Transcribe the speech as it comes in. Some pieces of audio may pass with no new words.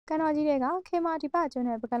ကန်တော်ကြီးတွေကခေမာဒီပကျွန်း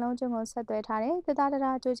နဲ့ပကလုံးကျွန်းကိုဆက်သွယ်ထားတဲ့သသားတ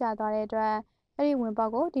ရားကျိုးကျသွားတဲ့အတွက်အဲ့ဒီဝင်ပေါ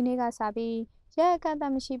က်ကိုဒီနေ့ကစပြီးရဲအကန့်အသ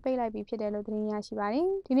တ်မရှိပိတ်လိုက်ပြီးဖြစ်တယ်လို့သတင်းရရှိပါတယ်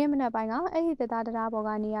။ဒီနေ့မနက်ပိုင်းကအဲ့ဒီသသားတရားပေါ်က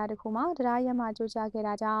နေရာတစ်ခုမှာတရားရဲမှကျိုးကျခဲ့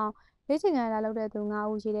တာကြောင့်လေ့ကျင့်ခန်းလာလုပ်တဲ့သူ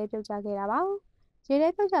9ဦးရေထဲပြုတ်ကျခဲ့တာပါ။ရေထဲ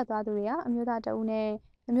ပြုတ်ကျသွားသူတွေကအမျိုးသား2ဦးနဲ့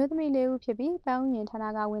အမျိုးသမီး4ဦးဖြစ်ပြီးပန်းဥယျာဉ်ဌာန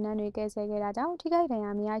ကဝန်ထမ်းတွေကယ်ဆယ်ခဲ့တာကြောင့်ထိခိုက်ဒဏ်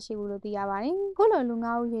ရာမရရှိဘူးလို့သိရပါတယ်။ခုလိုလူ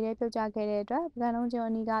9ဦးရေထဲပြုတ်ကျခဲ့တဲ့အတွက်ပကလုံးကျွန်း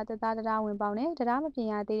အနီးကသသားတရားဝင်ပေါက်နဲ့တရားမပြင်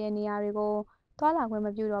ရသေးတဲ့နေရာတွေကိုသွားလာခွင့်မ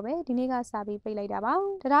ပြုတော့ပဲဒီနေ့ကစပြီးပိတ်လိုက်တာပါ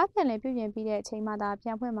။တရားပြန်လည်ပြုပြင်ပြီးတဲ့အချိန်မှသာပြ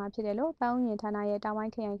န်ဖွင့်မှာဖြစ်တယ်လို့ပန်းဥယျာဉ်ဌာနရဲ့တောင်ပို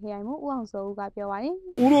င်းခရိုင်မှူးဦးအောင်စောဦးကပြောပါတယ်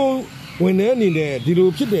။ဦးတို့ဝန်ထမ်းအနေနဲ့ဒီလို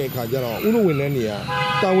ဖြစ်တဲ့အခါကျတော့ဦးတို့ဝန်ထမ်းတွေက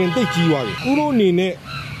တာဝန်သိကြီးသွားပြီ။ဦးတို့အနေနဲ့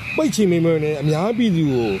ပိတ်ချင်မိမယ်နဲ့အများပြည်သူ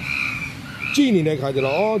ကိုကြည့်နေတဲ့အခါကျ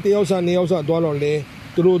တော့တယောက်စားနှစ်ယောက်စားသွားတော့လေ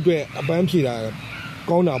သူတို့အတွက်အပန်းဖြေတာ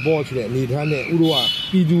ကောင်းတာပေါ့ဆိုတဲ့အနေထားနဲ့ဦးတို့က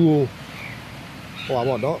ပြည်သူကိုဟိုပါ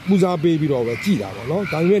ပေါ့နော်ပူဇာပေးပြီးတော့ပဲကြည်တာပေါ့နော်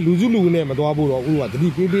ဒါပေမဲ့လူစုလူဝန်းနဲ့မသွားဖို့တော့ဦးတို့ကတတိ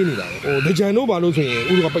ပေးနေတာပဲဟိုတကြံတို့ဘာလို့ဆိုရင်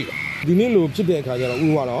ဦးတို့ကပိတ်တာဒီနေ့လိုဖြစ်တဲ့အခါကျတော့ဦး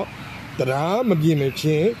တို့ကတော့တရားမပြင်မချ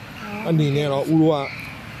င်းအနေနဲ့တော့ဦးတို့က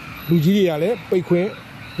လူကြီးတွေကလည်းပိတ်ခွင့်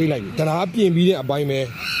ပေးလိုက်ပြီတရားပြင်ပြီးတဲ့အပိုင်းပဲ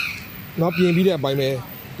နော်ပြင်ပြီးတဲ့အပိုင်းပဲ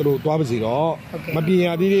သူတို့သွားပါစီတော့မပြင်ရ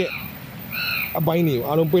သေးတဲ့အပိုင်းတွေကို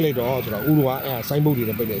အားလုံးပိတ်လိုက်တော့ဆိုတော့ဦးတို့ကဆိုင်းဘုတ်တွေ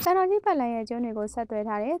နဲ့ပိတ်လိုက်ကန်တော်ကြီးပတ်လည်ရဲ့ကျွန်းတွေကိုဆက်သွယ်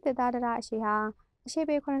ထားတဲ့သသားတရားအရှိဟာအရှိ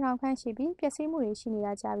ပေ9000ခန့်ရှိပြီးပျက်စီးမှုတွေရှိနေ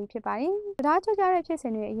တာကြာပြီဖြစ်ပါတယ်။တရားကျကြတဲ့ဖြစ်စ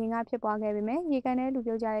ဉ်တွေအရင်ကဖြစ်ပွားခဲ့ပေမဲ့ရေကန်တဲ့လူ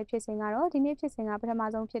ပြုတ်ကြတဲ့ဖြစ်စဉ်ကတော့ဒီနေ့ဖြစ်စဉ်ကပထမ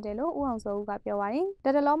ဆုံးဖြစ်တယ်လို့ဦးအောင်စောဦးကပြောပါတယ်။တ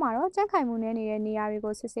လုံးမှာတော့ကြက်ခိုင်မှုနဲ့နေတဲ့နေရာတွေ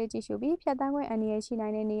ကိုစစ်ဆေးကြည့်ရှုပြီးဖြတ်တန်းခွင့်အန္တရာယ်ရှိနို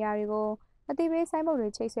င်တဲ့နေရာတွေကိုအတိပေးဆိုင်ဘုတ်တွေ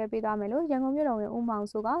ချိတ်ဆွဲပေးသွားမယ်လို့ရန်ကုန်မြို့တော်ဝင်ဦးမောင်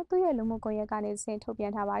စိုးကသူ့ရဲ့လူမှုကွန်ရက်ကနေဆင့်ထုတ်ပြ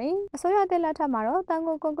န်ထားပါတယ်။အစိုးရတက်လက်ထက်မှာတော့တန်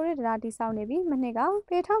ကုန်ကွန်ကရစ်တရားတည်ဆောက်နေပြီးမနှစ်က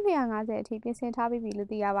ပေ1250အထိပြင်ဆင်ထားပြီးပြီလို့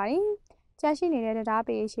သိရပါတယ်။ကြာရှိနေတဲ့တရား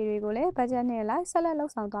ပေအရှိတွေကိုလည်းဘတ်ဂျက်နဲ့လိုက်ဆက်လက်လှု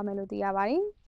ပ်ဆောင်သွားမယ်လို့သိရပါတယ်။